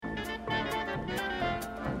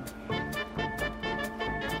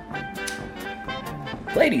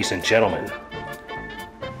Ladies and gentlemen,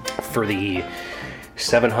 for the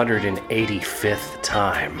 785th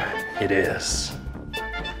time, it is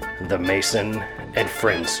the Mason and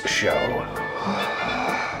Friends Show,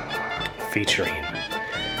 featuring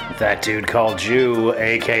that dude called Jew,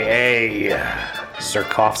 aka Sir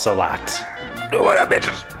Coughs a Lot. What up,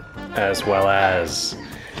 bitches? As well as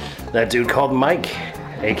that dude called Mike,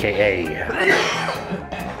 aka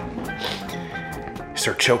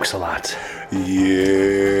Sir Chokes a Lot. Yeah.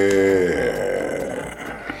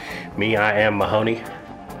 Me, I am Mahoney.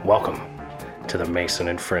 Welcome to the Mason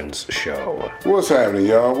and Friends Show. What's happening,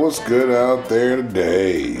 y'all? What's good out there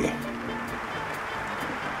today?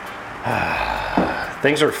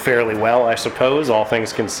 Things are fairly well, I suppose, all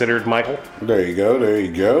things considered, Michael. There you go, there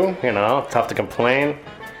you go. You know, tough to complain.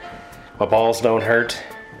 My balls don't hurt.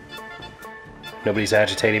 Nobody's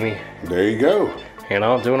agitating me. There you go. You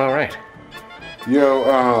know, I'm doing all right.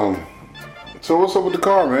 Yo, so what's up with the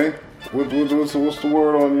car, man? What's the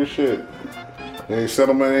word on your shit? Any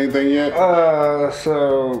settlement, anything yet?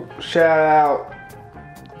 So shout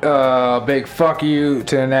out, big fuck you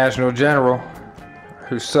to the National General,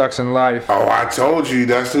 who sucks in life. Oh, I told you,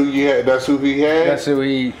 that's who you had. That's who he had. That's who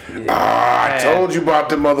he. I told you about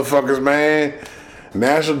them motherfuckers, man.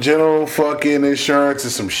 National General fucking insurance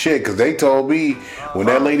is some shit, cause they told me when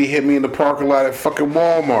that lady hit me in the parking lot at fucking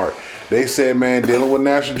Walmart, they said, man, dealing with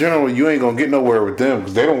National General, you ain't gonna get nowhere with them,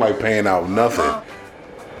 cause they don't like paying out nothing.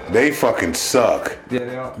 They fucking suck.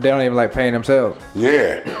 Yeah, they don't even like paying themselves.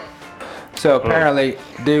 Yeah. So apparently,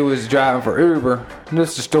 dude was driving for Uber.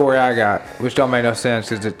 This is the story I got, which don't make no sense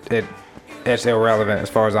because it's irrelevant as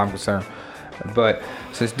far as I'm concerned. But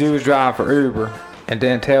since dude was driving for Uber and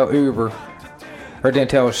didn't tell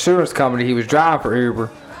insurance company he was driving for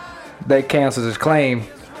Uber, they canceled his claim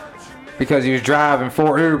because he was driving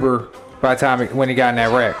for Uber by the time when he got in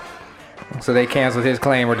that wreck. So they canceled his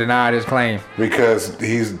claim or denied his claim. Because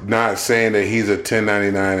he's not saying that he's a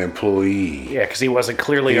 1099 employee. Yeah, because he wasn't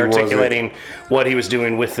clearly articulating what he was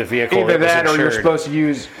doing with the vehicle. Either that or you're supposed to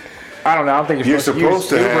use, I don't know, I don't think you're supposed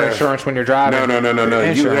to use Uber insurance when you're driving.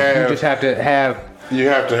 No. You just have to have... You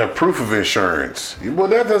have to have proof of insurance. Well,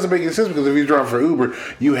 that doesn't make any sense because if he's driving for Uber,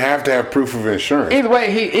 you have to have proof of insurance. Either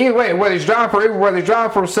way, whether he's driving for Uber, whether he's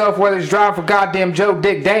driving for himself, whether he's driving for goddamn Joe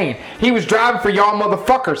Dick Dane, he was driving for y'all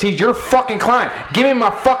motherfuckers. He's your fucking client. Give me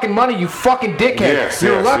my fucking money, you fucking dickhead.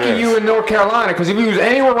 You're lucky you in North Carolina, because if you was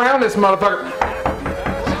anywhere around this motherfucker...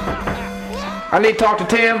 I need to talk to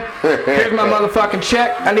Tim. Here's my motherfucking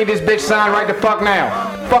check. I need this bitch signed right the fuck now.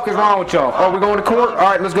 Fuck is wrong with y'all? Oh, we going to court? All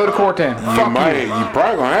right, let's go to court then. You probably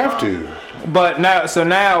gonna have to. But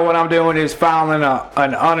now what I'm doing is filing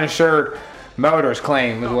an uninsured motorist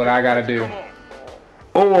claim is what I got to do.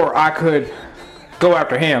 Or I could go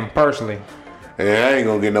after him personally. Yeah, I ain't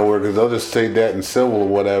gonna get nowhere because they'll just take that in civil or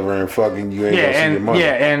whatever, and fucking you ain't gonna see your money.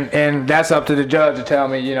 Yeah, and that's up to the judge to tell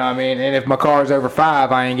me, you know what I mean. And if my car's over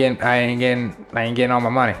 5, I ain't getting all my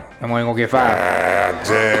money. I'm only gonna get 5.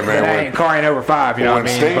 Damn, man. Car ain't over 5, you know what I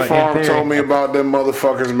mean. State Farm told me about them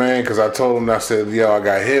motherfuckers, man, because I told them, I said, yo, I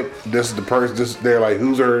got hit. This is the person. They're like,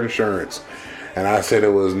 who's her insurance? And I said it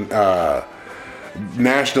was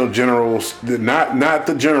National General, not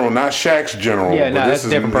the General, not Shaq's General. Yeah, no, that's a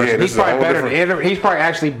different person. He's probably better. He's probably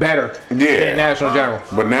actually better than National General.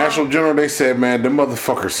 But National General, they said, man, them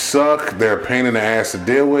motherfuckers suck. They're a pain in the ass to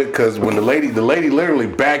deal with. Because when the lady literally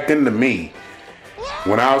backed into me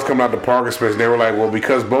when I was coming out the parking space, they were like, well,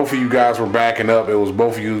 because both of you guys were backing up, it was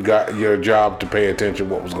both of you got your job to pay attention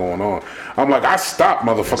to what was going on. I'm like, I stopped,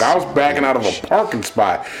 motherfucker. I was backing out of a parking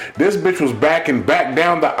spot. This bitch was backing back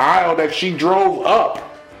down the aisle that she drove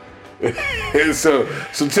up. And so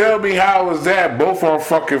tell me, how is that? Both are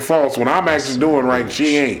fucking false. When I'm actually doing right,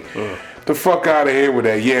 she ain't. The fuck out of here with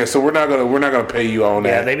that. Yeah, so we're not gonna pay you on that.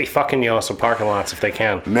 Yeah, they be fucking you on some parking lots if they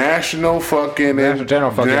can. National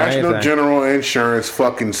General Insurance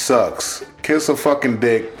fucking sucks. Kiss a fucking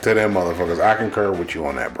dick to them motherfuckers. I concur with you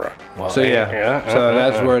on that, bro. Well, so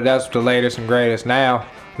that's the latest and greatest. Now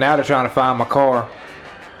they're trying to find my car,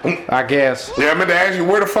 I guess. Yeah, I meant to ask you,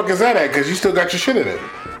 where the fuck is that at? Because you still got your shit in it.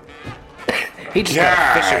 He just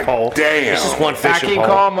got a fishing pole. Damn. It's just one fishing pole. I keep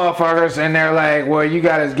calling motherfuckers, and they're like, well, you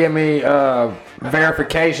gotta give me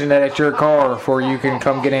verification that it's your car before you can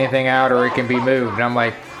come get anything out or it can be moved. And I'm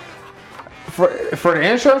like, for the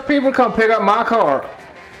insurance people to come pick up my car,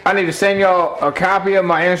 I need to send y'all a copy of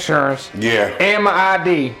my insurance and my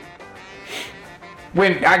ID.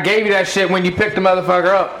 When I gave you that shit when you picked the motherfucker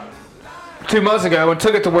up 2 months ago and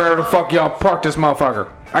took it to where the fuck y'all parked this motherfucker.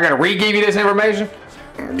 I gotta re-give you this information?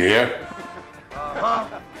 Yeah.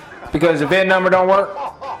 Because the VIN number don't work?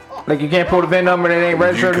 Like you can't pull the VIN number that ain't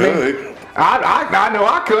registered to me? I know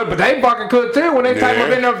I could, but they fucking could too. When they type Yeah.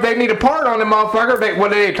 of in, if they need a part on the motherfucker,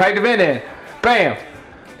 what do they type the VIN in? Bam.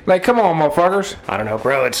 Like, come on, motherfuckers. I don't know,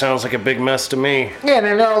 bro. It sounds like a big mess to me. Yeah, and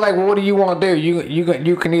they're like, well, what do you want to do?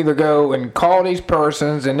 You can either go and call these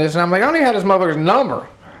persons and this, and I'm like, I don't even have this motherfucker's number.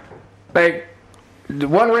 Like, it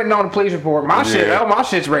wasn't written on the police report. My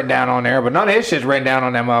shit's written down on there, but none of his shit's written down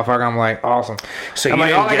on that motherfucker. I'm like, awesome. So I'm you like,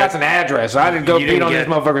 didn't all I got's an address. So I didn't go you beat didn't on get-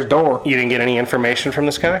 this motherfucker's door. You didn't get any information from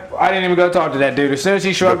this guy? I didn't even go talk to that dude. As soon as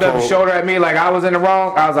he shrugged up his shoulder at me like I was in the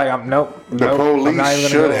wrong, I was like, nope. The I'm not police even gonna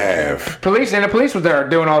should go. have. The police was there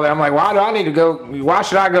doing all that. I'm like, why do I need to go? Why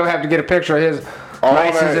should I go have to get a picture of his All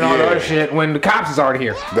license that, and all the yeah. other shit when the cops is already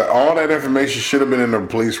here? All that information should have been in the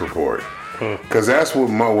police report. Because that's what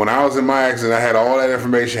when I was in my accident, I had all that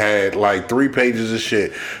information. I had like 3 pages of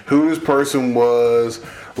shit. Who this person was,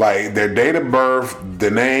 like their date of birth, the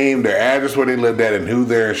name, their address, where they lived at, and who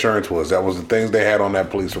their insurance was. That was the things they had on that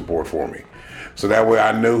police report for me. So that way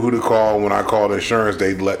I knew who to call when I called insurance.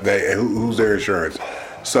 Who's their insurance,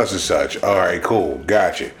 such and such. All right, cool,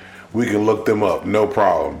 gotcha. We can look them up, no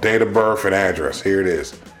problem. Date of birth and address. Here it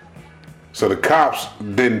is. So the cops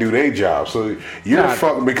didn't do their job. So you're Nah.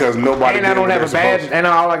 fucking because nobody. And I did don't what have a they're badge. supposed to. And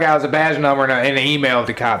all I got was a badge number and an email of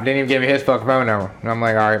the cop. Didn't even give me his fucking phone number. And I'm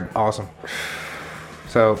like, all right, awesome.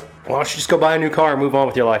 So, Why don't you just go buy a new car and move on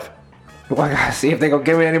with your life? well, I gotta see if they gonna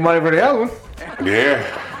give me any money for the other one. Yeah.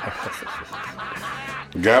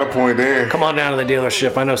 Got a point there. Come on down to the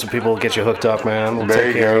dealership. I know some people will get you hooked up, man. We'll There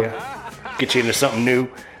take you care go. of you. Get you into something new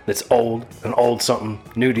that's old, an old something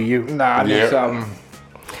new to you. Nah, I need Yeah. something.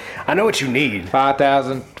 I know what you need.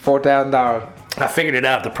 $5,000, $4,000. I figured it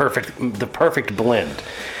out. The perfect blend.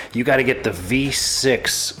 You got to get the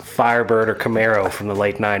V6 Firebird or Camaro from the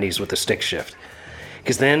late '90s with the stick shift,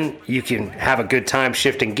 because then you can have a good time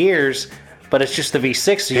shifting gears. But it's just the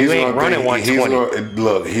V6, so you ain't running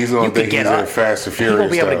 120. He's gonna You think could he's get in up. Fast and He Furious.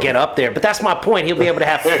 won't be able to though. get up there. But that's my point. He'll be able to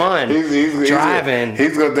have fun driving.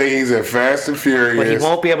 He's gonna think he's in Fast and Furious. But he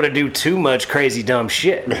won't be able to do too much crazy dumb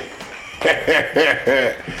shit.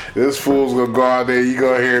 This fool's gonna go out there. You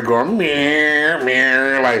gonna hear it going meow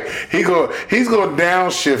meow, like he's gonna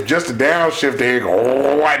downshift just to downshift to hear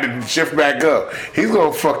go and shift back up. He's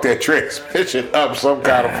gonna fuck that transmission up some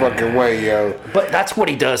kind of fucking way, yo. But that's what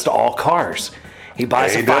he does to all cars. He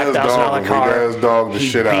buys Yeah, a he does $5,000 dog 'em. He car. does dog the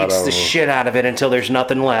shit out beats of the 'em. shit out of it until there's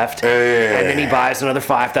nothing left. Yeah. And then he buys another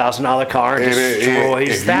 $5,000 car and destroys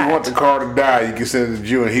if that. you want the car to die, you can send it to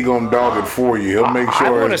Jew and he gonna dog it for you. He'll make I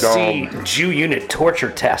sure want to his dog. see Jew unit torture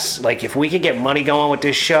tests. Like, if we could get money going with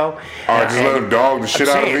this show. Just let him dog the shit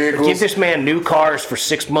out of vehicles. Give this man new cars for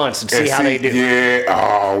 6 months and see how they do. Yeah.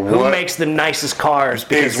 Oh, Who what? makes the nicest cars?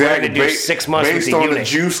 Because we're going to do 6 months with based the on unit. the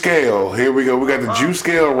Jew scale. Here we go. We got the Jew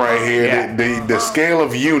scale right here. Yeah. The scale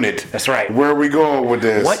of unit. That's right. Where are we going with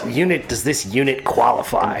this? What unit does this unit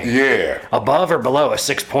qualify? Yeah. Above or below a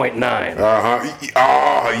 6.9?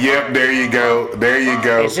 Oh, yep. There you go. There you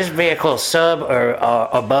go. Is this vehicle sub or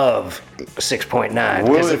above 6.9?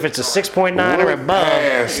 Will Because it- if it's a 6.9 or will it above,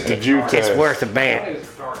 pass the Jew it's test? worth a ban.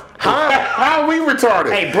 Huh? How we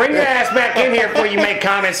retarded? Hey, bring your ass back in here before you make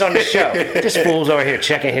comments on the show. This fool's over here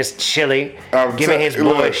checking his chili, giving his boy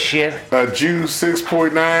look, shit. A Jew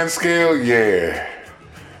 6.9 scale, yeah.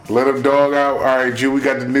 Let him dog out. All right, Jew, we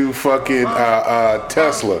got the new fucking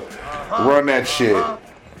Tesla. Run that shit.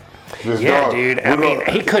 Just Yeah, dude. I mean,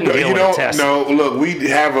 he couldn't deal with a Tesla. No, look, we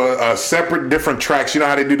have a separate, different tracks. You know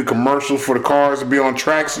how they do the commercials for the cars to be on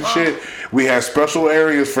tracks and shit? We have special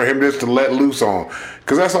areas for him just to let loose on.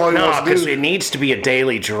 Because that's all he No, wants to because do. it needs to be a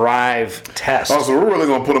daily drive test. Also, we're really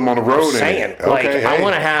going to put him on the road. Saying, like, I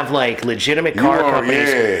want to have like legitimate car companies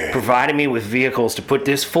providing me with vehicles to put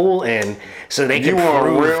this fool in, so they can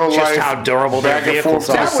prove just how durable their vehicles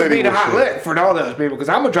are. That would be the hot lick for all those people, because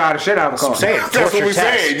I'm gonna drive the shit out of a car. I'm saying, That's what torture we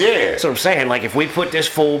test. saying, yeah. That's what I'm saying. Like, if we put this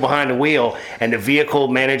fool behind the wheel and the vehicle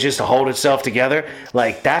manages to hold itself together,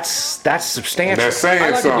 like that's substantial. That's saying I'd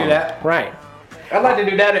like to something. do that. Right. I'd like to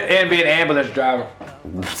do that and be an ambulance driver.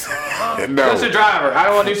 No. Just a driver. I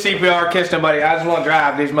don't want to do CPR, kiss somebody. I just want to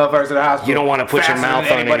drive these motherfuckers to the hospital. You don't want to put your faster mouth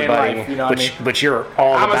than on anybody in anybody, life, you know what I mean? but you're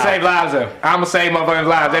all I'm about. gonna save lives though. I'm gonna save motherfuckers'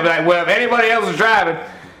 lives. They be like, well, if anybody else was driving,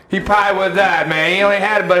 he probably would have died, man. He only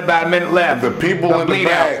had but about a minute left. The people They'll in the bleed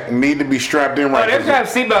back need to be strapped in Oh, right. they have to have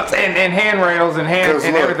seatbelts and handrails and Because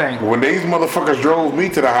and look, everything. when these motherfuckers drove me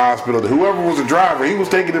to the hospital, whoever was the driver, he was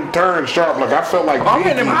taking them turns sharp. Like I felt like I'm Pinky.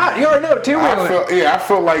 getting them hot. You already know too. I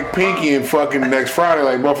felt like Pinky and fucking next Friday.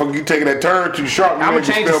 Like motherfucker, you taking that turn too sharp. You I'm make gonna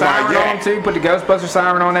me change the spill my siren yak. on too. Put the Ghostbuster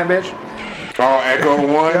siren on that bitch. Oh, Echo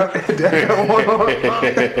One.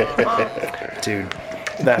 Dude,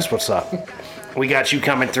 that's what's up. We got you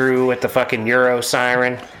coming through with the fucking Euro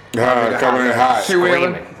siren. Coming in hot. She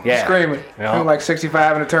wheeling, Screaming. Yeah. screaming. Yeah. I'm like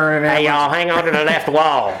 65 and a turn in there. Hey, y'all, hang on to the left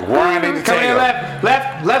wall. Why I need to Coming take in her?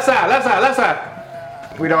 left side.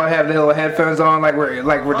 We don't have little headphones on like we're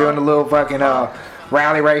doing the little fucking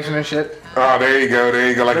rally racing and shit. Oh, there you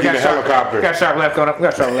go. Like you in a helicopter. Got sharp left going up.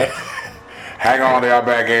 Got sharp left. Hang on there,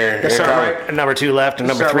 back here. Got Here sharp coming. right. Number 2 left and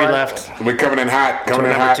number Start 3 right. left. We coming in hot. Coming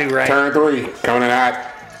in number hot. 2 right. Turn 3. Coming in hot.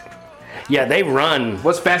 Yeah, they run.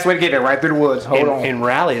 What's the fast way to get there? Right through the woods. Hold on. In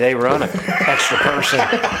rally, they run an extra person.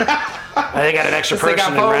 They got an extra This thing person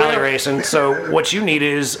got in rally four-wheel. racing. So what you need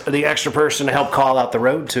is the extra person to help call out the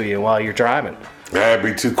road to you while you're driving. That'd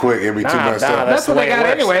be too quick. It'd be too Nah, messed nah, up. That's the what they way it got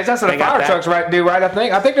works. anyways. That's what They the got fire that. trucks do, right? I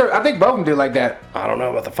think both of them do like that. I don't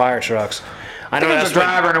know about the fire trucks. I know There's that's a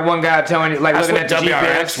driver and a one guy telling you, like That's looking what at the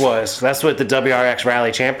WRX GPS. was. That's what the WRX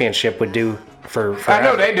Rally Championship would do for I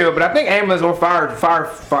know they do it, but I think ambulance or fire,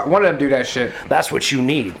 one of them do that shit. That's what you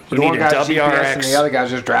need. You The need one a guy's GPS and the WRX. other guy's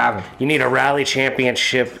just driving. You need a Rally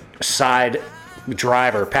Championship side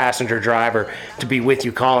driver, passenger driver, to be with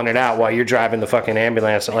you calling it out while you're driving the fucking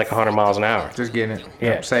ambulance at like 100 miles an hour. Just getting it.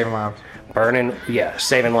 Yeah. Saving lives.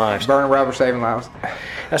 Saving lives. Burning rubber, saving lives.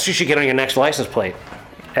 That's what you should get on your next license plate.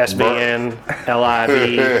 SBN,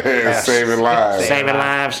 LIV, Saving lives. saving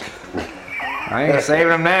lives. I ain't saving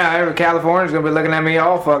them now. Every Californian's gonna be looking at me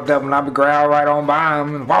all fucked up, and I'll be growling right on by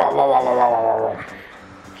them and,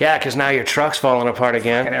 Yeah, because now your truck's falling apart and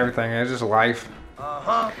again. everything. It's just life.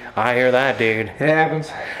 I hear that, dude. It happens.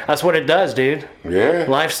 That's what it does, dude. Yeah.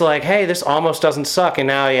 Life's like, hey, this almost doesn't suck, and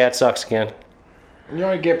now, yeah, it sucks again. You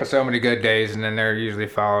only get so many good days, and then they're usually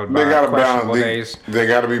followed by They gotta questionable balance. days. They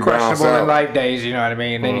gotta be balanced Questionable in out. life days, you know what I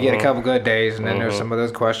mean? Then you get a couple good days, and then there's some of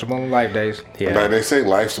those questionable in life days. Yeah. Like they say,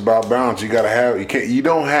 life's about balance. You gotta have. You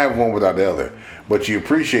don't have one without the other. But you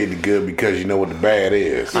appreciate the good because you know what the bad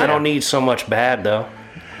is. I don't need so much bad, though.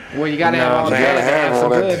 Well, you gotta No, have all the man. You gotta bad to have have all some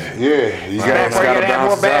that. good. Yeah, you gotta, Therefore, you gotta have more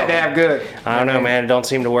balance bad out. to have good. I don't know, man. It don't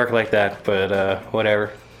seem to work like that, but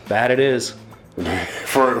whatever. Bad it is.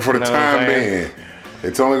 For the No, time man. being,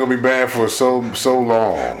 it's only gonna be bad for so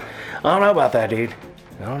long. I don't know about that, dude.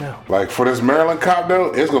 I don't know. Like for this Maryland cop though,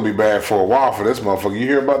 it's gonna be bad for a while for this motherfucker. You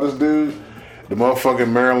hear about this dude? The motherfucking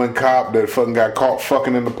Maryland cop that fucking got caught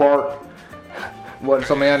fucking in the park. What,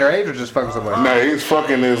 somebody underage or just fucking somebody? No, he's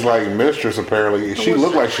fucking his like mistress apparently. She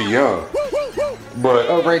looked like she young. But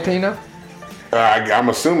Over 18 now? I'm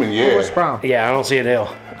assuming, yeah. What's the problem? Yeah, I don't see a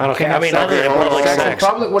deal. I don't care. I mean, sex- other than hold on, public sex in sex.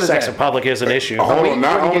 public? What is sex that? in public is an issue. Hold week? on,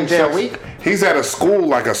 not What, you only get jail sex, week? he's at a school,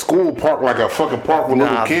 like a school park, like a fucking park with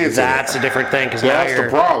little Nah, kids that's in a it. different thing because now That's you're the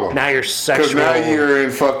problem. Now you're Because sexual. now you're in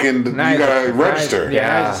fucking, Now you he's gotta a- register. Yeah, now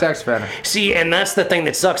Yeah. he's a sex offender. See, and that's the thing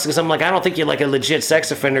that sucks because I'm like, I don't think you're like a legit sex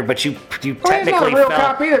offender, but you Well, he's not technically a real felt.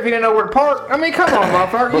 cop either if he didn't know where to park. I mean, come on,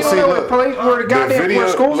 motherfucker. You But don't see, know look, where the goddamn where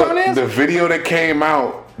school zone is? the video that came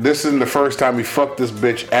out, this isn't the first time he fucked this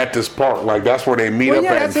bitch at this park. Like that's where they meet Well, up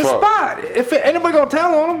yeah, at that's and his fuck. spot. If anybody gonna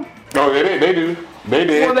tell on him, Oh, they do. They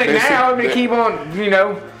did. well, they now said- they keep on, you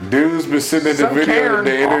know. Dude's been sitting at the Some video. Karen.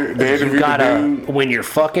 They You interviewed the gotta, dude. when you're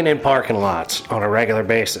fucking in parking lots on a regular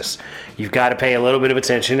basis, you've got to pay a little bit of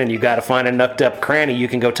attention and you've got to find a knocked up cranny you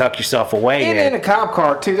can go tuck yourself away And in. in a cop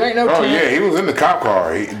car too. There ain't no Oh tent. yeah, he was in the cop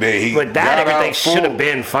car. He But that got everything out should have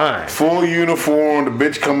been fine. full uniform. The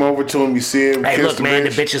bitch come over to him. You see him Hey, kiss look, the man,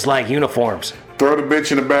 bitch. the bitches like uniforms. Throw the bitch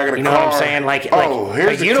in the back of the You know car. what I'm saying? Like oh,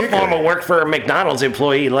 here's a the uniform kicker. will work for a McDonald's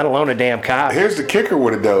employee, let alone a damn cop. Here's the kicker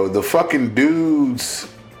with it though. The fucking dude's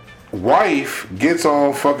wife gets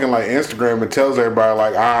on fucking like Instagram and tells everybody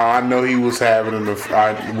like, I know he was having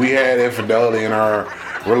we had infidelity in our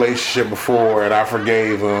relationship before and I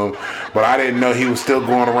forgave him, but I didn't know he was still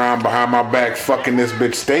going around behind my back fucking this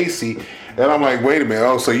bitch Stacy. And I'm like, wait a minute.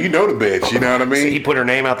 Oh, so you know the bitch? You know what I mean? He put her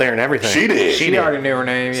name out there and everything. She did. She She did. already knew her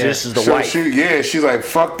name. Yeah. This is the So wife. she's like,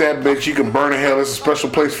 fuck that bitch. You can burn in hell. This is a special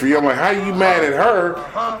place for you. I'm like, how you mad at her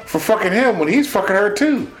for fucking him when he's fucking her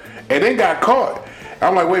too? And then got caught.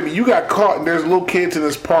 I'm like, wait a minute, you got caught and there's little kids in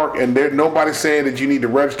this park and nobody's saying that you need to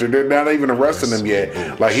register. They're not even arresting them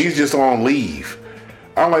yet. Like he's just on leave.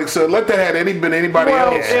 I'm like, so let that have been anybody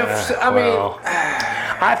Well, else.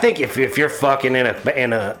 I think if you're fucking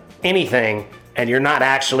in a anything and you're not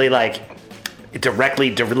actually like directly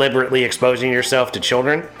deliberately exposing yourself to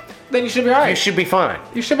children, then you should be you alright. should be fine.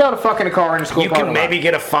 You should be able to fuck in a car in a school You parking can lot. maybe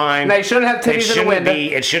get a fine. They shouldn't have titties in the window.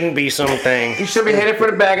 It shouldn't be something. You should be headed for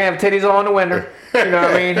the back and have titties all in the window. You know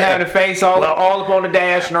what I mean? Having the face all up on the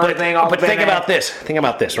dash and everything. all But up in think there. about this. Think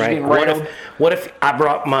about this, right? getting railed. What if I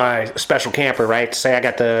brought my special camper, right? Say I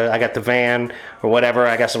got the van or whatever.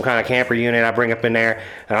 I got some kind of camper unit. I bring up in there,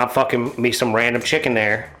 and I'm fucking me some random chick in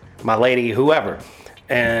there, my lady, whoever,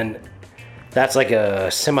 and that's like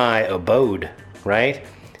a semi abode, right?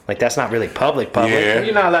 Like that's not really public. Yeah.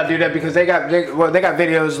 You're not allowed to do that because they got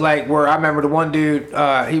videos like where I remember the one dude,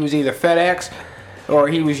 he was either FedEx or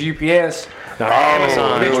he was UPS.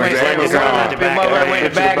 Amazon. it was Amazon. Been mother went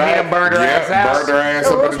to back, hit him, burned her ass house. Burned her ass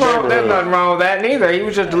up in What's the wrong? There's neighborhood. nothing wrong with that neither. He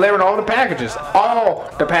was just delivering all the packages in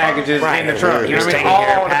the truck. He was taking all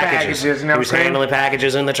care of the packages. You know He what I'm was saying? handling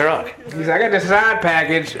packages in the truck. He's like, I got this side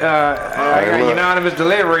package. I got look, unanimous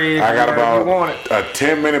delivery. I got you want it. about a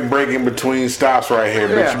 10-minute break in between stops right here.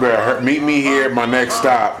 Bitch, Yeah. you better meet me here at my next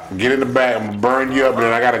stop. Get in the back. I'm gonna burn you up, and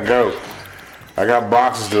then I gotta go. I got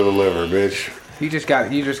boxes to deliver, bitch. You just got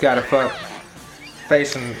to fuck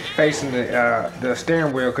facing the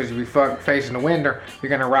steering wheel because if you fuck facing the window, you're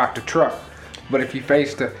gonna rock the truck. But if you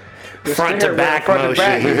face the Front to steering wheel, back front to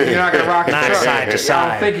back, motion. you're not gonna rock the Not truck. side to I side.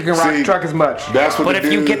 don't think you can rock See, the truck as much. That's what. But the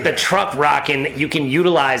if you dude- get the truck rocking, you can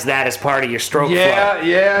utilize that as part of your stroke flow.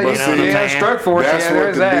 Yeah, But see, know what I'm saying? stroke force. That's Yeah, what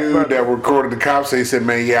there's the that. dude But that recorded the cop said. He said,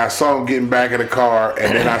 man, yeah, I saw him getting back in the car,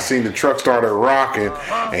 and then I seen the truck started rocking,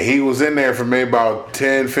 and he was in there for maybe about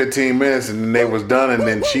 10, 15 minutes, and then they was done, and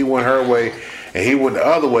then she went her way, and he went the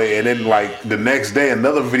other way, and then like the next day,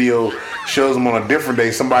 another video shows him on a different day,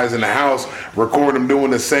 somebody's in the house recording him doing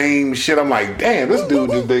the same shit. I'm like, damn, this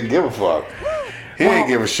dude just didn't give a fuck. He didn't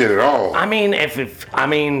give a shit at all. I mean,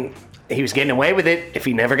 he was getting away with it. If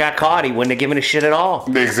he never got caught, he wouldn't have given a shit at all.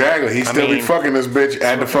 Exactly. He still be mean- fucking this bitch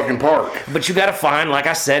at the fucking park. But you got to find, like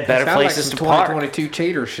I said, better sound like places some to park. 2022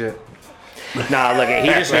 cheater shit. Nah, look, he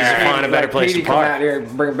just needs to find a better Like place to Petey come out park. there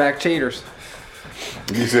and bring back cheaters.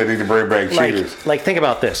 You said he need to bring back cheaters. Like, think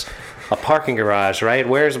about this. A parking garage, right?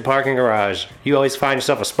 Where's a parking garage? You always find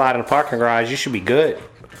yourself a spot in a parking garage. You should be good.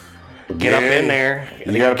 Get up in there.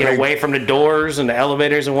 You gotta get pay, away from the doors and the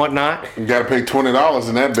elevators and whatnot. You gotta pay $20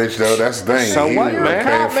 in that bitch though. That's the thing. So He what, was man?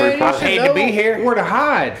 paying Cop, free man, you parking. should paid to know be here. Where to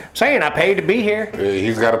hide. Saying I paid to be here. Yeah,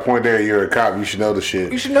 he's got a point there. You're a cop. You should know the You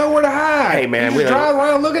shit. should know where to hide. Hey, man, you we just drive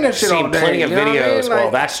around looking at shit all Seen day. plenty of you know what I videos. mean? Well,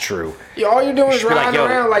 Like, that's true. all you're doing is should be like, riding yo,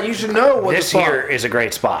 around like you should know what This the fuck. here is a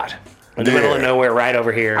great spot. In the middle of Yeah. nowhere, right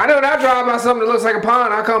over here. I know when I drive by something that looks like a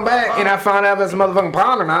pond, I come back and I find out if it's a motherfucking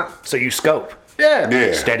pond or not. So you scope. Yeah.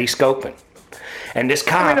 Yeah. Steady scoping. And this I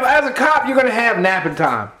cop, mean, as a cop, you're gonna have napping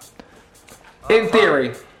time. In theory.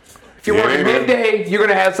 If you're Yeah, working they do. midday, you're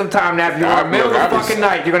gonna have some time nap. If you're working middle of I the be- fucking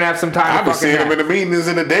night, you're gonna have some time I to be fucking seeing him nap. in the meetings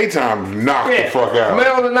in the daytime. Knock the fuck out.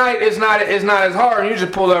 Middle of the night, it's not as hard. You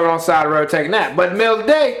just pull over on the side of the road, take a nap. But in the middle of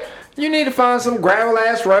the day, you need to find some gravel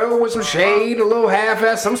ass road with some shade, a little half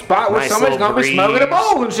ass, some spot where Nice somebody's little gonna be smoking a breeze.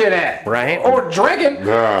 bowl and shit at, Right. Or drinking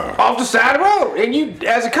Yeah. off the side of the road. And you,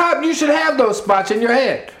 as a cop, you should have those spots in your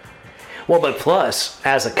head. well, but plus,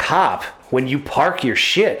 as a cop, when you park your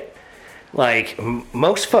shit, like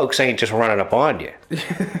most folks ain't just running up on you.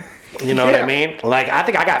 You know what Yeah. I mean? Like, I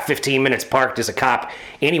think I got 15 minutes parked as a cop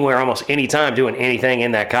anywhere, almost any time, doing anything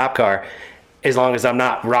in that cop car, as long as I'm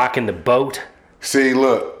not rocking the boat. See,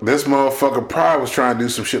 look, this motherfucker probably was trying to do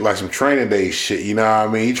some shit like some training day shit. You know what I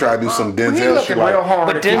mean? He tried to do some He Denzel shit. looking Like, real hard.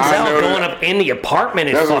 But at you. I Denzel know going that. up in the apartment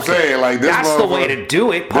is That's what I'm fucking. saying, like, this that's the way to motherfucker-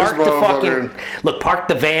 do it. Park this the motherfucker- fucking look. Park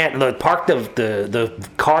the van. Look, park the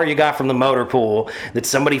car you got from the motor pool that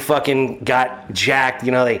somebody fucking got jacked.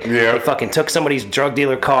 You know they fucking took somebody's drug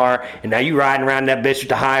dealer car, and now you riding around that bitch with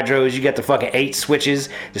the hydros. You got the fucking 8 switches,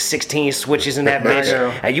 the 16 switches in that bitch,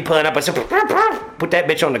 Yeah. and you pulling up and put that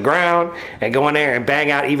bitch on the ground and go in there and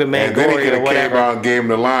bang out Eva And then he Longoria could or have came whatever. out and gave him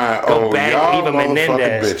the line. Go Oh, bang y'all Eva motherfucking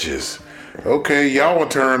Menendez. bitches. Okay, y'all want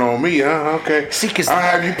to turn on me, huh? Okay. See, 'cause- I'll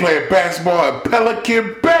have you play basketball at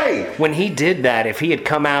Pelican Bay. When he did that, if he had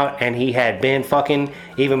come out and he had been fucking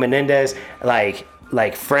Eva Menendez, like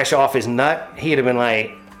fresh off his nut, he'd have been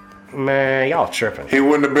like, man, y'all tripping. He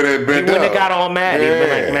wouldn't have been at He bent wouldn't have up. got all mad. He'd been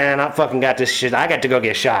Yeah. like, man, I fucking got this shit. I got to go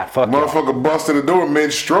get shot. Fuck y'all. Motherfucker busted the door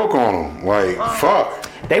mid-stroke on him. Like, fuck.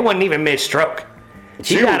 They wasn't even mid-stroke.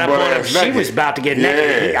 He She got was up on him. butt-ass She naked. was about to get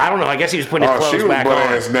naked. Yeah. I don't know. I guess he was putting his Oh, clothes she was back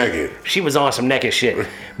butt-ass on. naked. She was on some naked shit.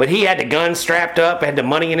 But he had the gun strapped up, had the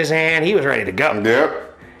money in his hand. He was ready to go. Yep.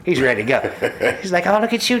 He's ready to go. He's like, oh,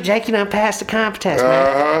 look at you, Jake. You done passed the comp test, man.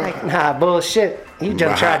 Uh-huh. Like, nah, bullshit. You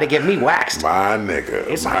just tried to get me waxed. My nigga.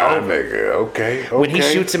 It's my over. nigga. Okay. When he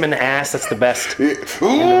okay. shoots him in the ass, that's the best.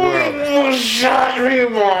 Ooh, shot me,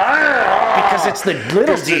 boy. Because it's the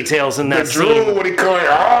little details in that The drool scene. when he come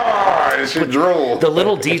it's your drool. The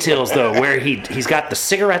little details, though, where he's got the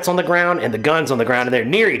cigarettes on the ground and the guns on the ground, and they're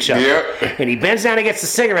near each other. Yep. And he bends down and gets the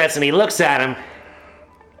cigarettes, and he looks at him,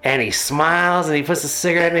 and he smiles, and he puts the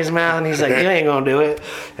cigarette in his mouth, and he's like, you ain't gonna do it.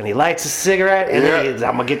 And he lights a cigarette, and then Yeah. he's,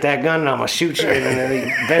 I'm gonna get that gun, and I'm gonna shoot you. And then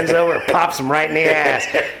he bends over and pops him right in the ass.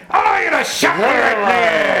 Oh, you're gonna shot me right in the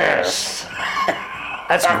ass.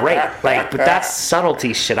 That's great. Like, but that's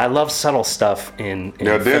subtlety shit. I love subtle stuff in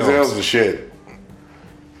Denzel's films. the shit.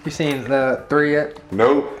 You seen the 3 yet?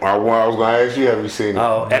 Nope. I was gonna ask you, have you seen it?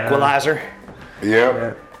 Oh, Equalizer.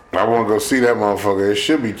 Yep. I want to go see that motherfucker. It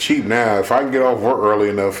should be cheap now. If I can get off work early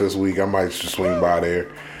enough this week, I might just swing by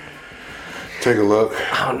there. Take a look.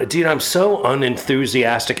 Dude, I'm so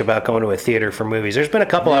unenthusiastic about going to a theater for movies. There's been a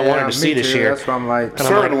couple I wanted to see this year. That's what I'm like. And I'm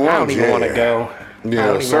Certain like, I don't ones, even want to yeah. go.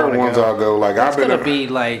 Yeah, certain ones I'll go. Like I've It's been. gonna be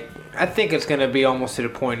like, I think it's gonna be almost to the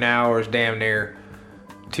point now where it's damn near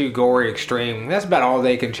too gory extreme. That's about all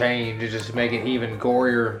they can change, is just make it even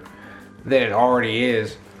gorier than it already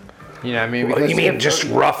is. You know what I mean? You mean just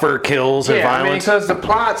rougher kills and yeah, I mean, violence? because the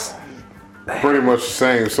plots, pretty much the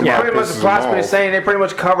same. Somebody pretty much the pisses plots them been the off. same. They pretty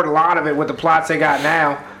much covered a lot of it with the plots they got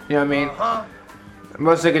now. You know what I mean?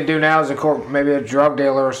 Most they can do now is maybe a drug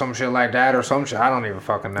dealer or some shit like that, or some shit. I don't even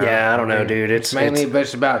fucking know. Yeah, I don't know, dude. It's mainly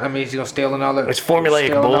it's about. I mean, he's gonna steal another. It's formulaic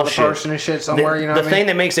steal another bullshit. person and shit somewhere. You know the what I thing mean?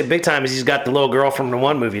 that makes it big time is he's got the little girl from the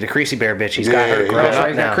one movie, the Creasy Bear bitch. He's got her Yeah, grown That's right. up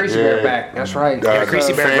He's now. got Creasy Yeah. Bear back. That's right. Yeah, The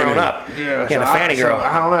Creasy Bear Fanny. grown up. Yeah, the Fanny girl.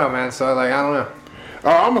 I don't know, man. So like, I don't know.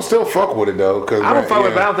 I'm gonna still fuck with it though, cause I don't fuck with it,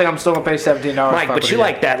 yeah. but I don't think I'm still gonna pay $17. Mike, but you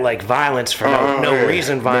like that like violence for no yeah.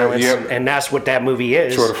 reason violence, Yeah, and that's what that movie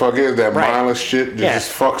is. Sure the fuck is that Right. mindless shit? Yeah.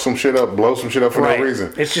 Just fuck some shit up, blow some shit up for right. no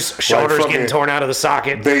reason. It's just shoulders fucking- getting torn out of the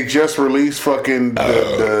socket. They just released fucking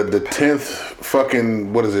the 10th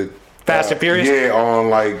fucking what is it? Fast and Furious? Yeah, on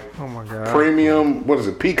like Oh my god. premium. What is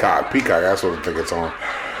it? Peacock. That's what I think it's on.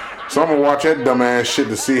 So I'm gonna watch that dumbass shit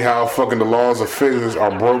to see how fucking the laws of physics are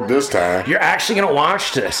broke this time. You're actually gonna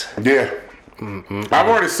watch this. Yeah. I've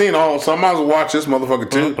already seen all, so I might as well watch this motherfucker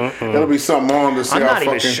too. There'll be something on to see I'm how not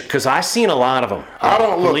even fucking. sure because I've seen a lot of them. I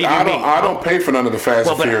don't look. Believe you I me. don't. I don't pay for none of the Fast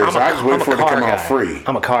Well, and but Furious. I just wait for it to car come guy. out free.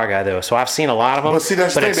 I'm a car guy though, so I've seen a lot of them. But see,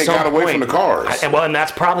 that's the at thing, they some got away from the cars. and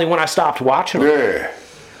that's probably when I stopped watching them. Yeah.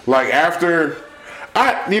 Like after,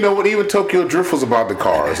 you know what? Even Tokyo Drift was about the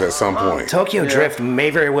cars at some point. Tokyo Drift may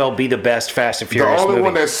very well be the best Fast and The Furious only movie.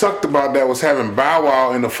 one that sucked about that was having Bow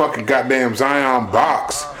Wow in the fucking goddamn Zion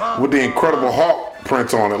box with the Incredible Hulk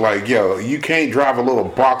prints on it. Like, yo, you can't drive a little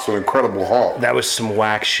box with Incredible Hulk. That was some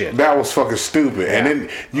whack shit. That was fucking stupid. And then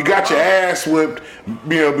you got your ass whipped,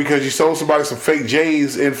 because you sold somebody some fake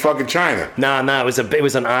J's in fucking China. No, it was an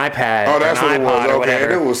iPad. Oh, that's an what it iPod was. or Okay,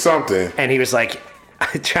 whatever. it was something. And he was like,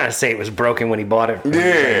 trying to say it was broken when he bought it.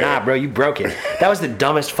 Yeah. Nah, bro, you broke it. That was the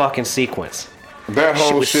dumbest fucking sequence. That Shit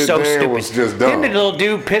whole was shit so there stupid. was just Didn't dumb. the little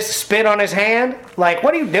dude spit on his hand? Like,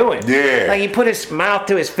 what are you doing? Yeah. Like, he put his mouth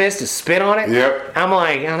to his fist to spit on it? Yep. I'm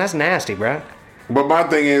like, oh, that's nasty, bro. But my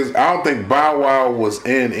thing is, I don't think Bow Wow was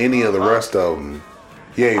in any of the rest of them.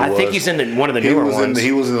 Yeah, he was. I think he's in one of the He newer was ones.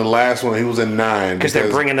 he was in the last one. He was in 9 Because they're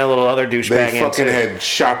bringing that little other douchebag they in, fucking too. had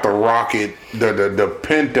shot the rocket, the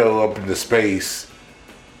Pinto up into space.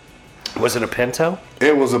 Was it a Pinto?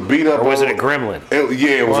 It was a beat up. Or was it a old- gremlin? It was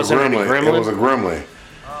a Wasn't it a gremlin. gremlin? It was a gremlin.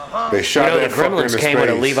 They shot You know, the that fucker Gremlins into came with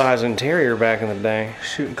a space. Levi's interior back in the day.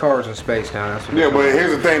 Shooting cars in space now. That's what Yeah, but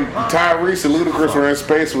here's the thing: Tyrese and Ludacris were in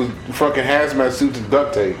space with fucking hazmat suits and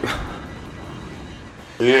duct tape.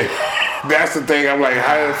 Yeah, that's the thing. I'm like,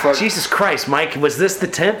 how the fuck? Jesus Christ, Mike, was this the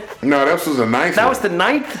 10th? No, this was the 9th. That one. was the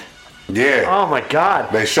 9th? Yeah. Oh my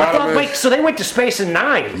God. They shot him in- Wait, so they went to space in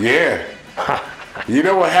 9? Yeah. You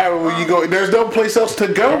know what happened when you go? There's no place else to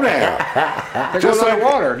go now. They're Just going like-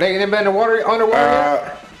 underwater. They been underwater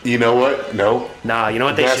yet? You know what? No. Nah, you know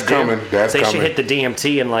what they That's should coming. do? That's they should coming. hit the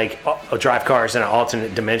DMT and like drive cars in an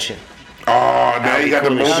alternate dimension. Oh, now you got the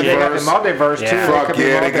cool as shit. They got the multiverse. multiverse too. Yeah. They Fuck could be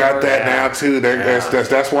yeah, they got multiverse. that now too.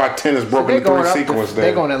 That's why 10 is broken They're into going three up. sequence They're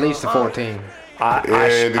there. going at least to 14. I Yeah,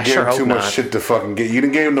 they I gave sure him too hope much not. shit to fucking get. You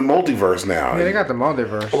done gave him the multiverse now. Yeah, they got the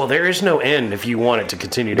multiverse. Well, there is no end if you want it to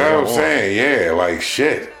continue to That's go what I'm on. saying. Yeah, like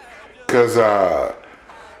shit. Cause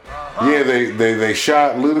yeah, they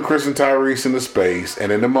shot Ludacris and Tyrese into space,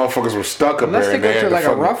 and then the motherfuckers were stuck up Unless there. they And go they had to to like a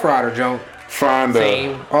fucking Rough Rider jump, find the.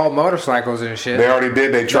 Theme. all motorcycles and shit. They already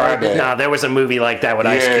did. They tried that. Nah, there was a movie like that with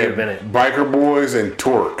Ice Cube in it. Biker Boys and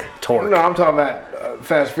Torque. Torque. No, I'm talking about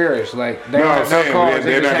Fast Furious. Like they No, don't I'm have no saying, cars.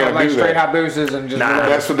 they're They just not have gonna like do straight that. Hayabusa's and just Nah. whatever.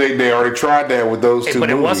 That's what they already tried that with those two But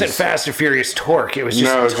it movies. wasn't Fast and Furious Torque. It was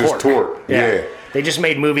just No, it's Torque. just Torque. Yeah. They just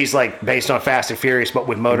made movies like based on Fast and Furious, but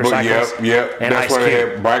with But motorcycles. yep. And That's Ice why they Cube.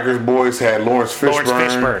 had Bikers Boys had Lawrence Fishburne.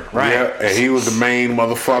 Lawrence Fishburne, right. Yep, and he was the main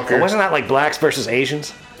motherfucker. But wasn't that like blacks versus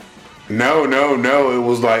Asians? No. It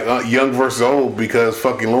was like young versus old because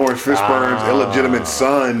fucking Lawrence Fishburne's illegitimate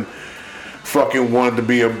son fucking wanted to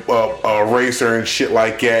be a racer and shit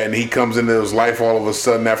like that, and he comes into his life all of a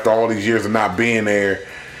sudden after all these years of not being there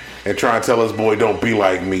and trying to tell his boy, "Don't be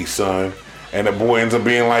like me, son." And the boy ends up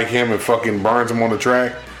being like him and fucking burns him on the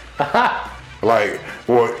track. Like,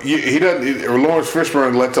 well, he doesn't. Lawrence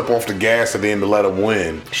Fishburne lets up off the gas at the end to let him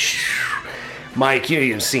win. Mike,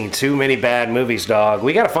 you've seen too many bad movies, dog.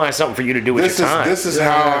 We got to find something for you to do with your time. This is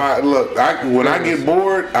how I look. When I get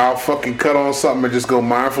bored, I'll fucking cut on something and just go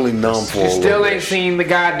mindfully numb for a You little still bit. ain't seen the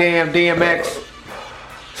goddamn DMX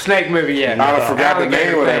Snake movie yet. I done forgot the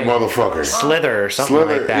name of that motherfucker. Slither or something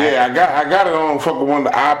like that. Yeah, I got it on fucking one of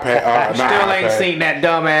the iPad. Still ain't seen that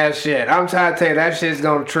dumbass shit. I'm trying to tell you, that shit's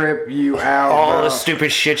gonna trip you out. All bro. the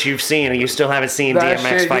stupid shit you've seen, and you still haven't seen That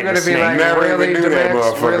DMX shit, fighting you're a gonna be snake. like, Never really, even knew that DMX,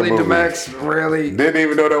 motherfucking really, movie. DMX, really. Didn't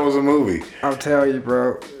even know that was a movie. I'll tell you,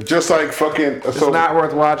 bro. Just like fucking. It's So not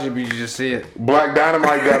worth watching, but you just see it. Black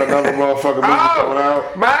Dynamite got another motherfucking movie coming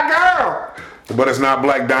out. My girl. But it's not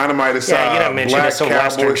Black Dynamite. It's Yeah, you didn't mention Black it's a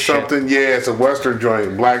Western Cowboy shit. something. Yeah, it's a Western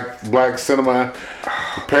joint. Black cinema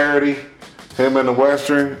parody. Him in the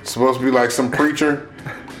Western. It's supposed to be like some preacher,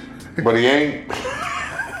 but he ain't.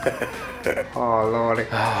 Oh, Lordy.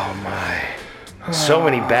 So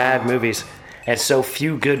many bad movies, and so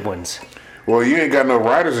few good ones. Well, you ain't got no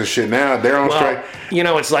writers and shit now. They're on Well, strike. you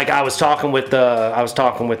know, it's like I was talking with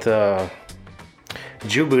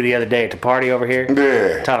Jubu the other day at the party over here.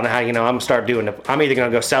 Yeah. Telling her how, you know, I'm gonna start doing I'm either gonna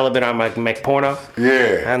go celibate or I'm gonna make porno.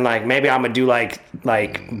 Yeah. And like maybe I'm gonna do like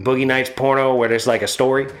Boogie Nights porno where there's like a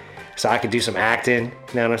story. So I could do some acting, you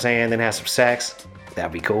know what I'm saying, then have some sex.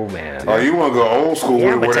 That'd be cool, man. Oh, you want to go old school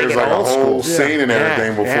Yeah, where but take there's it like a old whole school. scene and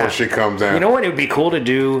everything before Yeah. shit comes down. You know what? It would be cool to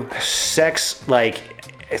do sex, like,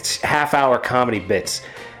 it's half-hour comedy bits,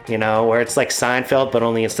 you know, where it's like Seinfeld, but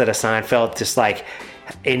only instead of Seinfeld, just like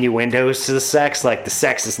innuendos to the sex. Like the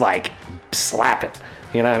sex is like slapping.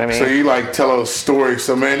 You know what I mean? So you like tell a story.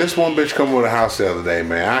 So man, this one bitch come to the house the other day,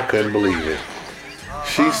 man. I couldn't believe it.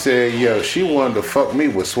 She said, yo, she wanted to fuck me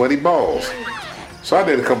with sweaty balls. So I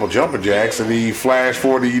did a couple jumping jacks, and then you flash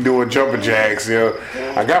forward to you doing jumping jacks. You know,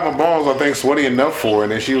 I got my balls, I think, sweaty enough for her,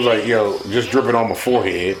 and then she was like, yo, just drip it on my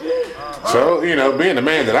forehead. So, you know, being the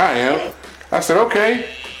man that I am, I said, okay,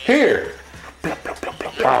 here.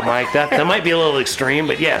 Oh, Mike, that might be a little extreme,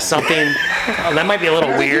 but yeah, something that might be a little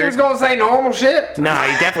He was weird. gonna say normal shit. No,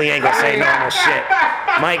 he definitely ain't gonna say normal shit.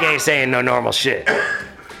 Mike ain't saying no normal shit.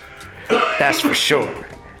 That's for sure.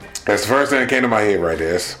 That's the first thing that came to my head right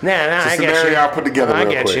there. It's Nah, it's a I get scenario you. I'll put together I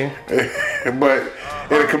real get quick. But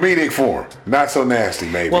in a comedic form, not so nasty,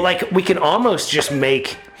 maybe. Well, like we can almost just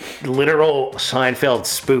make literal Seinfeld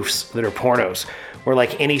spoofs that are pornos. Where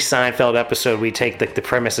like any Seinfeld episode, we take the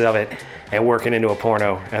premise of it and work it into a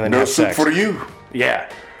porno, and then no have soup sex. for you. Yeah,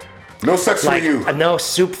 No sex like for you. no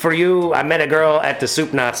soup for you. I met a girl at the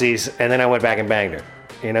Soup Nazis, and then I went back and banged her.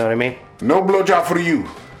 You know what I mean? No blowjob for you.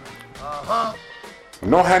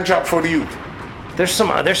 No hand job for you. There's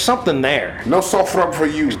something there. No soft rub for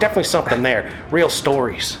you. Definitely something there. Real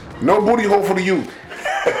stories. No booty hole for you.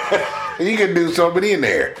 You can do something in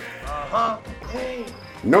there.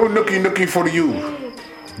 No nookie for you.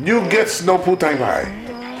 You get no putang pie.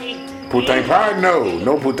 Putang pie?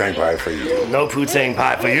 No putang pie for you. No poutine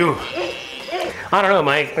pie for you. I don't know,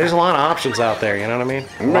 Mike. There's a lot of options out there. You know what I mean?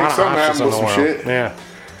 A Make lot of something options happen in with the some world. shit. Yeah,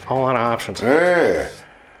 a whole lot of options. Yeah.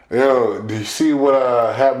 Yo, do you see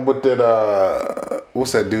what happened with that,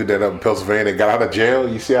 what's that dude that up in Pennsylvania got out of jail?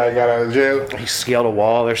 You see how he got out of jail? He scaled a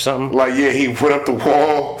wall or something. Like, yeah, he put up the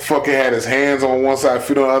wall, fucking had his hands on one side,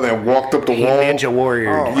 feet on the other, and walked up the He wall. Ninja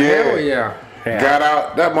Warrior. Oh, Yeah. hell yeah. Yeah. Got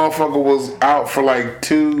out. That motherfucker was out for like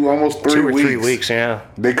almost 3 2 or weeks. 3 weeks, yeah.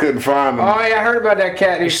 They couldn't find him. Oh yeah, I heard about that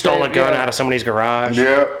cat. He stole a gun out of somebody's garage.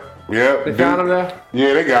 Yep. They found him though.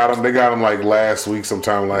 Yeah, they got him. They got him like last week,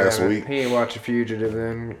 sometime last Yeah, week. He ain't watching Fugitive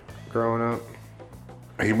then, growing up.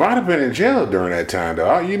 He might have been in jail during that time,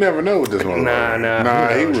 though. You never know with this one. Nah.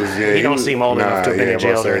 He was. Yeah, He don't was, seem old enough to have been in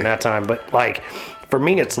jail during that. that time. But like, for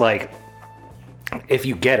me, it's like, if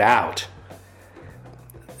you get out,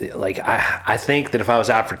 like I think that if I was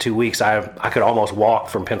out for 2 weeks, I could almost walk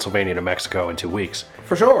from Pennsylvania to Mexico in 2 weeks.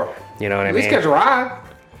 For sure. You know what I At least mean? catch a ride.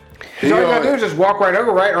 'Cause all you gotta do is just walk right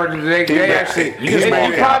over, right? Or do they actually? you just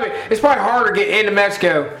walk out. It's probably harder to get into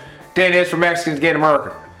Mexico than it is for Mexicans to get in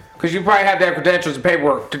America. Because you probably have to have credentials and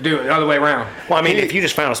paperwork to do it the other way around. Well, I mean, if you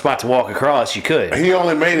just found a spot to walk across, you could. He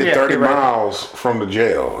only made it Yeah, 30 you're right. miles from the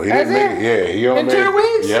jail. He That's didn't make it? Yeah, he only In made 2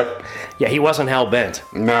 weeks? Yep. Yeah, he wasn't hell bent.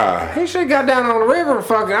 Nah. He should have got down on the river and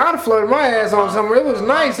fucking. I'd have floated my ass on somewhere. It was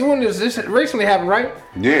nice. The one this recently happened, right?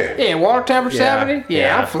 Yeah. Yeah, water temperature Yeah, 70. Yeah,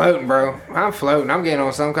 yeah. I'm floating, bro. I'm floating. I'm getting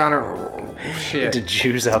on some kind of Shit. The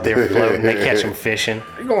Jews out there floating, they catch them fishing.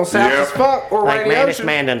 You going south as fuck or Like, right man, the this ocean?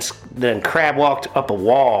 man done crab walked up a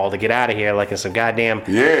wall to get out of here like it's some goddamn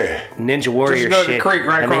Yeah. Ninja Warrior go to the shit. creek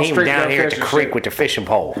right and then across he the went street, down go here at the fish and creek shit. with the fishing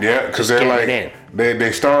pole. Yeah, because Just they're getting like, it in.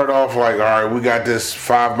 they started off like, all right, we got this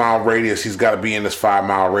 5 mile radius. He's got to be in this 5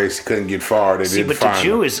 mile radius. He couldn't get far. They See, didn't but the find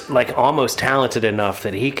Jew him. is like almost talented enough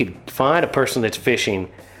that he could find a person that's fishing,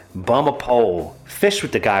 bum a pole, fish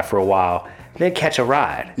with the guy for a while, then catch a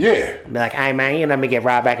ride. Yeah. Be like, hey man, you let me get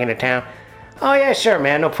ride back into town. Oh yeah, sure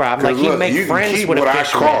man, no problem. Like Look, he'd make you can friends keep with what a I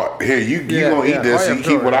fisherman. caught. Here, you Yeah, gonna yeah. eat this. Oh, yeah, You I'm keep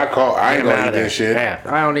sure. what I caught. I ain't Get him out gonna eat of there. this shit. Yeah.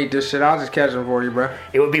 I don't eat this shit. I'll just catch them for you, bro.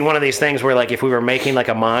 It would be one of these things where, like, if we were making like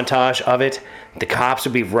a montage of it, the cops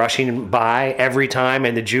would be rushing by every time,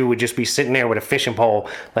 and the Jew would just be sitting there with a fishing pole,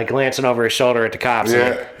 like glancing over his shoulder at the cops, and Yeah.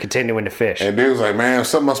 like, continuing to fish. And dude was like, man,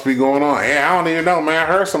 something must be going on. Yeah, I don't even know, man. I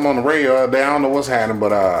heard something on the radio the other day. I don't know what's happening,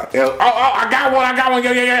 but I got one.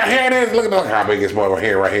 Yeah, here it is. Look how big this boy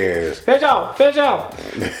here, right here is. Fish on, fish on.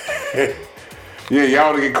 Yeah,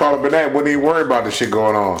 y'all to get caught up in that. Wouldn't even worry about the shit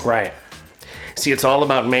going on. Right. See, it's all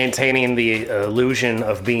about maintaining the illusion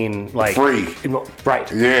of being like Free.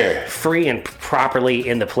 Right. Yeah. Free and properly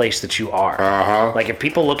in the place that you are. Uh-huh. Like if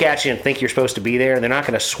people look at you and think you're supposed to be there, they're not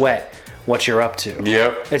going to sweat what you're up to.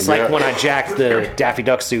 Yep. It's like Yep. when I jacked the Daffy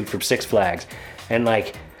Duck suit from Six Flags, and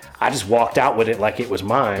like I just walked out with it like it was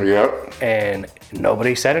mine. Yep. And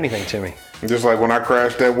nobody said anything to me. Just like when I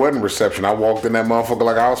crashed that wedding reception, I walked in that motherfucker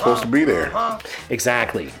like I was supposed to be there.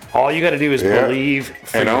 Exactly. All you got to do is Yeah. believe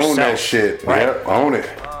for And yourself. own that shit. Right. Yep, own it.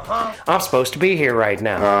 I'm supposed to be here right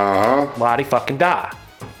now. Uh-huh. Lottie fucking die.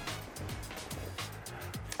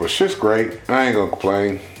 But shit's great. I ain't gonna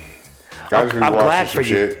complain. I just be I'm watching glad some for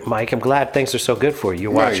you, shit. Mike. I'm glad things are so good for you.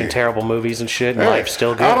 You're Yeah, watching yeah. terrible movies and shit, and Hey, life's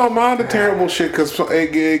still good. I don't mind the terrible shit because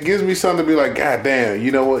it gives me something to be like, God damn,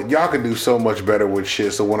 you know what? Y'all can do so much better with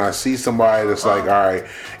shit. So when I see somebody that's like, all right,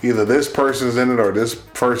 either this person's in it or this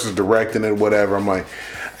person's directing it, whatever, I'm like,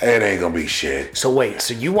 it ain't gonna be shit. So wait,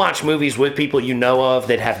 so you watch movies with people you know of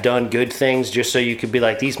that have done good things just so you could be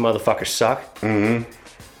like, these motherfuckers suck?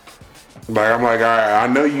 Like I'm like, all right, I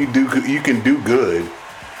know you can do good,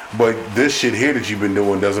 but this shit here that you've been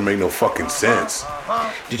doing doesn't make no fucking sense.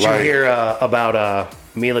 Did you Like- hear about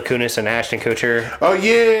Mila Kunis and Ashton Kutcher? Oh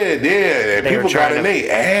yeah. They were People got trying in to-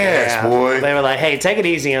 their ass, Yeah. boy. They were like, hey, take it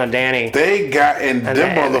easy on Danny. They got in them And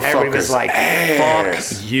everybody was motherfuckers' like,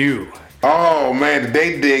 ass. fuck you. Oh man,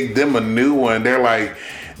 they dig them a new one. They're like,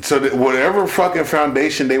 so that whatever fucking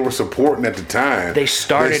foundation they were supporting at the time, They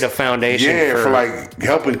started a foundation yeah, for- for like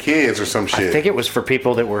helping kids or some shit. I think it was for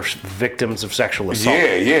people that were victims of sexual assault.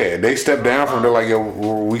 Yeah. They stepped down from. They're like, yo,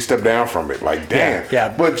 we stepped down from it. Like, damn.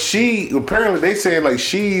 Yeah. But she apparently they saying like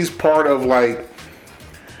she's part of like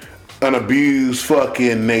an abused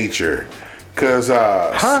fucking nature, cause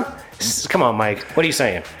Huh? Come on, Mike. What are you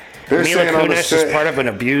saying? They're Mila saying on the Kunis set- is part of an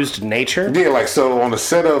abused nature? yeah, like so on the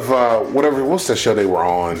set of what's that show they were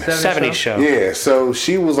on? 70s show. Yeah, so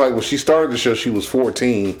she was like, when she started the show, she was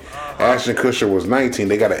 14. Ashton Kutcher was 19.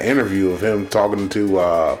 They got an interview of him talking to.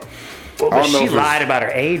 Well, I but don't know she if it's- lied about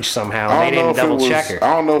her age somehow. I They don't know didn't if it double was. check her.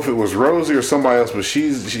 I don't know if it was Rosie or somebody else, but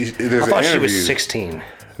there's I an thought she interview. was 16.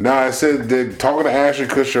 No, I said they're talking to Ashton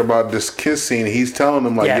Kutcher about this kiss scene. He's telling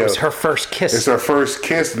them like, Yeah, yo, it was her first kiss. it's her first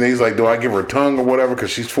kiss, and he's like, do I give her tongue or whatever? Because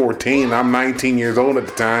she's 14. I'm 19 years old at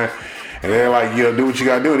the time. And they're like, yo, do what you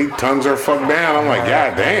gotta do. And he tongues her fuck down. I'm like,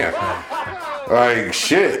 God damn. Like,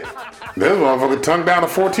 shit. This motherfucker tongue down a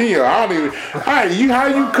 14-year-old. I don't even. How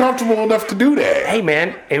you comfortable enough to do that? Hey,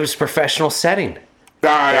 man, it was professional setting.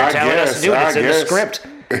 I telling us to do it. It's in the script.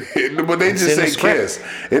 But they just in the say script. kiss.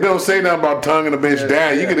 It don't say nothing about tonguing a bitch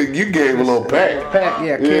down. You gave a little peck. Pat,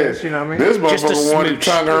 yeah, kiss, you know what I mean? This Just a motherfucker wanted to smooch.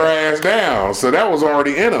 tongue her ass down, so that was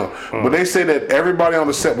already in her. But they say that everybody on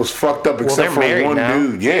the set was fucked up except they're for married one now.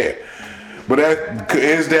 dude. Yeah. But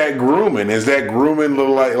that grooming? Is that grooming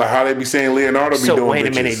little like how they be saying Leonardo be So doing? wait a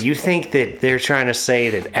bitches? minute. You think that they're trying to say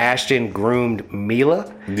that Ashton groomed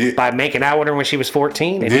Mila Yeah. by making out with her when she was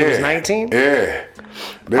 14 and he was 19? Yeah.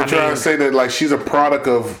 They're I trying mean- to say that like she's a product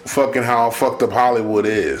of fucking how fucked up Hollywood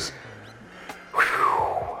is.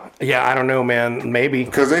 Yeah, I don't know, man. Maybe.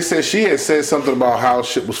 Because they said she had said something about how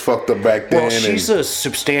shit was fucked up back then. Well, she's and, a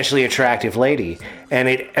substantially attractive lady, and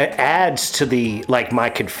it adds to the my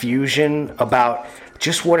confusion about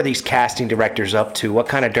just what are these casting directors up to? What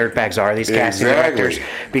kind of dirtbags are these casting Exactly. directors?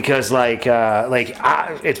 Because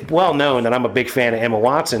it's well known that I'm a big fan of Emma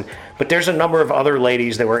Watson, but there's a number of other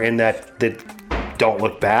ladies that were in that don't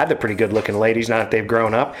look bad. They're pretty good looking ladies now that they've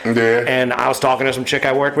grown up. Yeah. And I was talking to some chick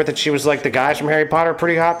I worked with, and she was like, the guys from Harry Potter are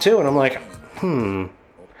pretty hot too. And I'm like,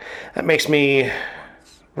 that makes me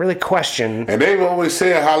really question. And they've always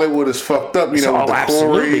said Hollywood is fucked up, you know, with the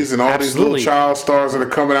Corys and all these little child stars that are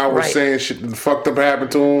coming out with saying shit fucked up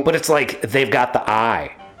happened to them. But it's like they've got the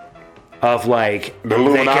eye of like the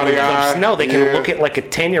Illuminati eye. No, they can look at like a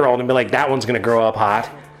 10-year-old and be like, that one's gonna grow up hot.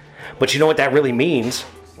 But you know what that really means?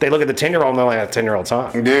 They look at the 10-year-old and they're like, that 10-year-old's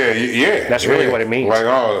hot. Yeah. That's really what it means. Like,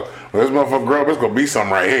 oh, this motherfucker grow up, it's gonna be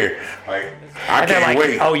something right here. Like, I can't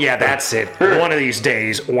wait. Oh yeah, that's it. One of these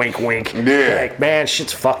days, wink, wink. Yeah. Like, man,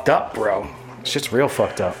 shit's fucked up, bro. Shit's real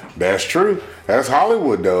fucked up. That's true. That's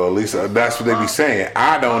Hollywood, though. At least that's what they be saying.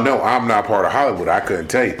 I don't know. I'm not part of Hollywood. I couldn't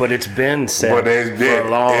tell you. But it's been said for a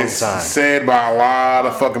long time. It's said by a lot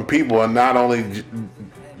of fucking people, and not only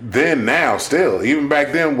then, now, still. Even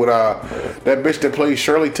back then, with that bitch that played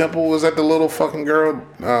Shirley Temple, was that the little fucking girl?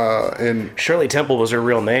 Shirley Temple was her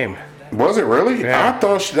real name. Was it really? Yeah. I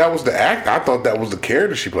thought that was the act. I thought that was the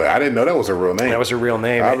character she played. I didn't know that was her real name. That was her real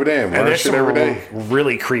name. I'll be damned. And there's some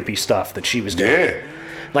really creepy stuff that she was doing. Yeah.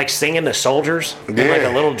 Like singing the soldiers in like a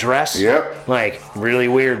little dress. Yep. Like really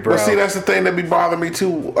weird, bro. But see, that's the thing that be bothering me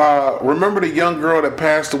too. Remember the young girl that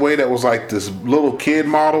passed away that was like this little kid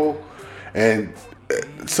model and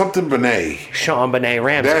something Benet. Sean Benet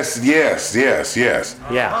Ramsey. That's yes.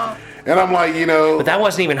 Yeah. And I'm like, you know, but that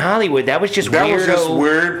wasn't even Hollywood. That was just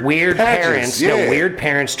weird parents. Yeah. No, weird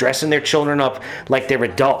parents dressing their children up like they're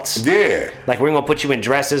adults. Yeah. Like we're gonna put you in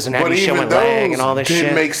dresses and have you showing leg and all this shit.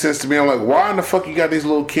 Didn't make sense to me. I'm like, why in the fuck you got these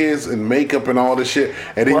little kids in makeup and all this shit,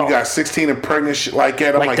 and then you got 16 and pregnant shit like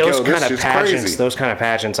that? I'm like yo, this is crazy. Those kind of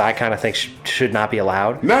pageants, I kind of think should not be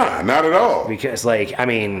allowed. Nah, not at all. Because like, I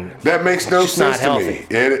mean, that makes no sense to me.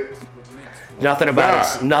 Nothing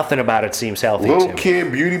about it seems healthy. Little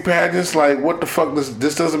kid beauty pageants, like what the fuck?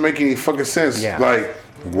 This doesn't make any fucking sense. Yeah. Like,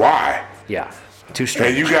 why? Yeah, too strange.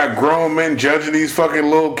 And you got grown men judging these fucking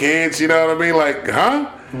little kids. You know what I mean? Like,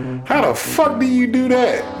 huh? How the fuck do you do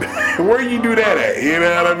that? Where you do that at? You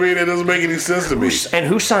know what I mean? It doesn't make any sense to me. And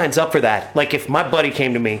who signs up for that? Like, if my buddy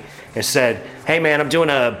came to me and said, "Hey, man, I'm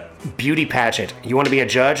doing a beauty pageant. You want to be a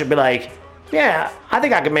judge?" I'd be like, "Yeah, I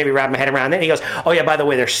think I could maybe wrap my head around that." And he goes, "Oh yeah, by the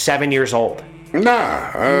way, they're 7 years old."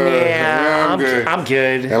 Nah. I'm good. I'm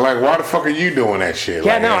good. And like, why the fuck are you doing that shit?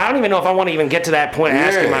 Yeah, like no, that? I don't even know if I want to even get to that point.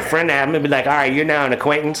 Asking my friend to have him and be like, "All right, you're now an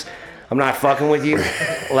acquaintance. I'm not fucking with you."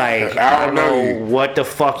 Like, I don't know what the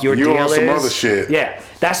fuck your deal is. You on some other shit. Yeah,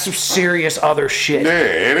 that's some serious other shit. Yeah,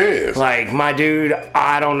 it is. Like, my dude,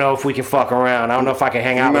 I don't know if we can fuck around. I don't know if I can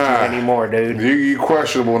hang out with you anymore, dude. You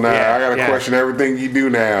questionable now. I gotta question everything you do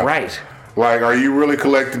now. Right. Like, are you really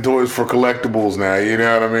collecting toys for collectibles now? You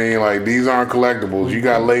know what I mean? Like, these aren't collectibles. You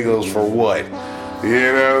got Legos for what?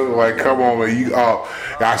 You know? Like, come on, man.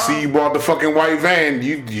 I see you bought the fucking white van.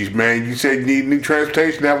 You said you need new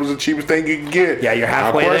transportation. That was the cheapest thing you could get. Yeah, you're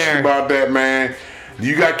halfway there. I question about that, man.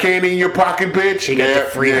 You got candy in your pocket, bitch? You got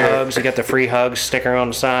the free hugs. You got the free hugs sticker on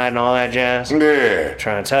the side and all that jazz. Yeah. I'm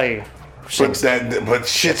trying to tell you. But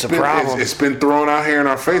shit's been, it's been thrown out here in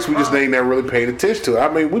our face. We just ain't never really paid attention to it. I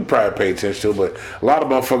mean, we probably paid attention to it, but a lot of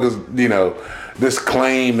motherfuckers, you know, just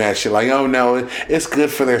claim that shit. Like, oh no, it's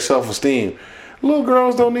good for their self-esteem. Little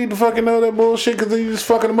girls don't need to fucking know that bullshit because they just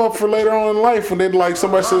fucking them up for later on in life when they like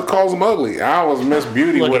somebody calls them ugly. I was Miss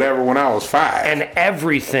Beauty, whatever, when I was 5. And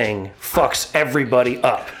everything fucks everybody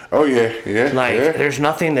up. Oh yeah. Like, there's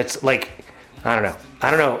nothing that's like, I don't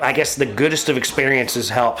know. I guess the goodest of experiences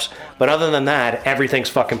helps. But other than that, everything's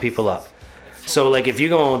fucking people up. So, like, if you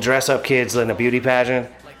go and dress up kids in a beauty pageant,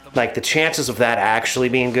 like, the chances of that actually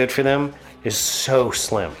being good for them is so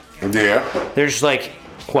slim. Yeah. There's, like,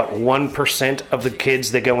 1% of the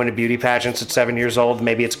kids that go into beauty pageants at 7 years old,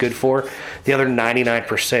 maybe it's good for. The other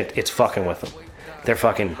 99%, it's fucking with them. They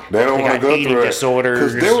don't want to go through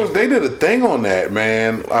disorders. Because they did a thing on that,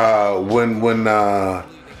 man, when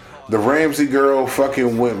the Ramsey girl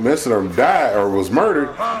fucking went missing or died or was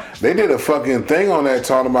murdered. They did a fucking thing on that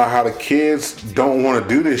talking about how the kids don't want to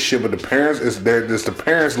do this shit, but the parents, it's the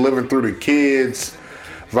parents living through the kids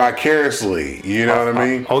vicariously. You know what I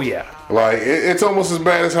mean? Oh, yeah. Like, it's almost as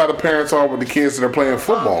bad as how the parents are with the kids that are playing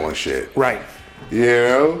football and shit. Right. You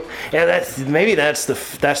know? Yeah, that's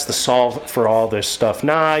the solve for all this stuff.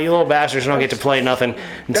 Nah, you little bastards don't get to play nothing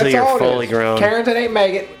until you're fully grown. Karens that ain't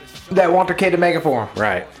make it, that want their kid to make it for them.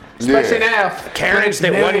 Right. Especially now. Karens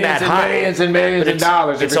that weren't that hot. Millions and millions of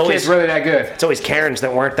dollars. If the kid's really that good. It's always Karens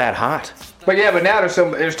that weren't that hot. But yeah, but now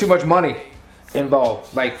there's too much money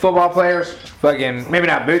involved. Like football players, fucking, maybe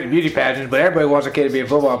not beauty pageants, but everybody wants a kid to be a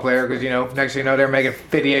football player because, you know, next thing you know, they're making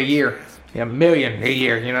 $50 a year. $1 million a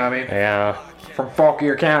year, you know what I mean? Yeah. From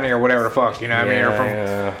Fauquier County or whatever the fuck, you know what I mean?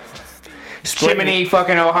 Or from Chimney,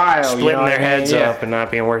 fucking Ohio. Splitting their heads up and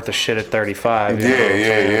not being worth a shit at 35.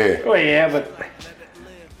 Yeah. Well, yeah, but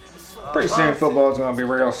Pretty soon football's going to be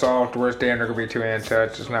real soft, where it's damn near going to be two-hand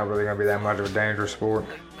touch. It's not really going to be that much of a dangerous sport.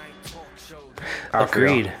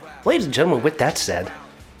 Agreed. Ladies and gentlemen, with that said,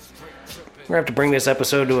 we're going to have to bring this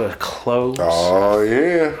episode to a close. Oh,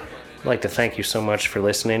 yeah. I'd like to thank you so much for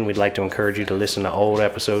listening. We'd like to encourage you to listen to old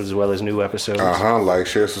episodes as well as new episodes. Like,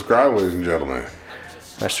 share, subscribe, ladies and gentlemen.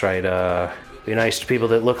 That's right. Be nice to people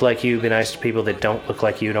that look like you. Be nice to people that don't look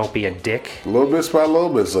like you. Don't be a dick. Little bits by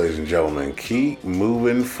little bits, ladies and gentlemen. Keep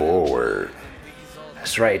moving forward.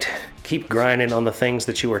 That's right. Keep grinding on the things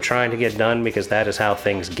that you are trying to get done, because that is how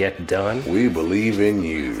things get done. We believe in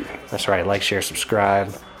you. That's right. Like, share,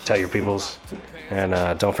 subscribe. Tell your peoples.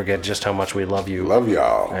 And don't forget just how much we love you. Love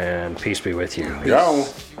y'all. And peace be with you. Y'all.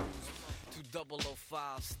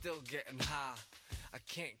 2005, still getting high. I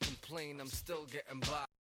can't complain, I'm still getting by.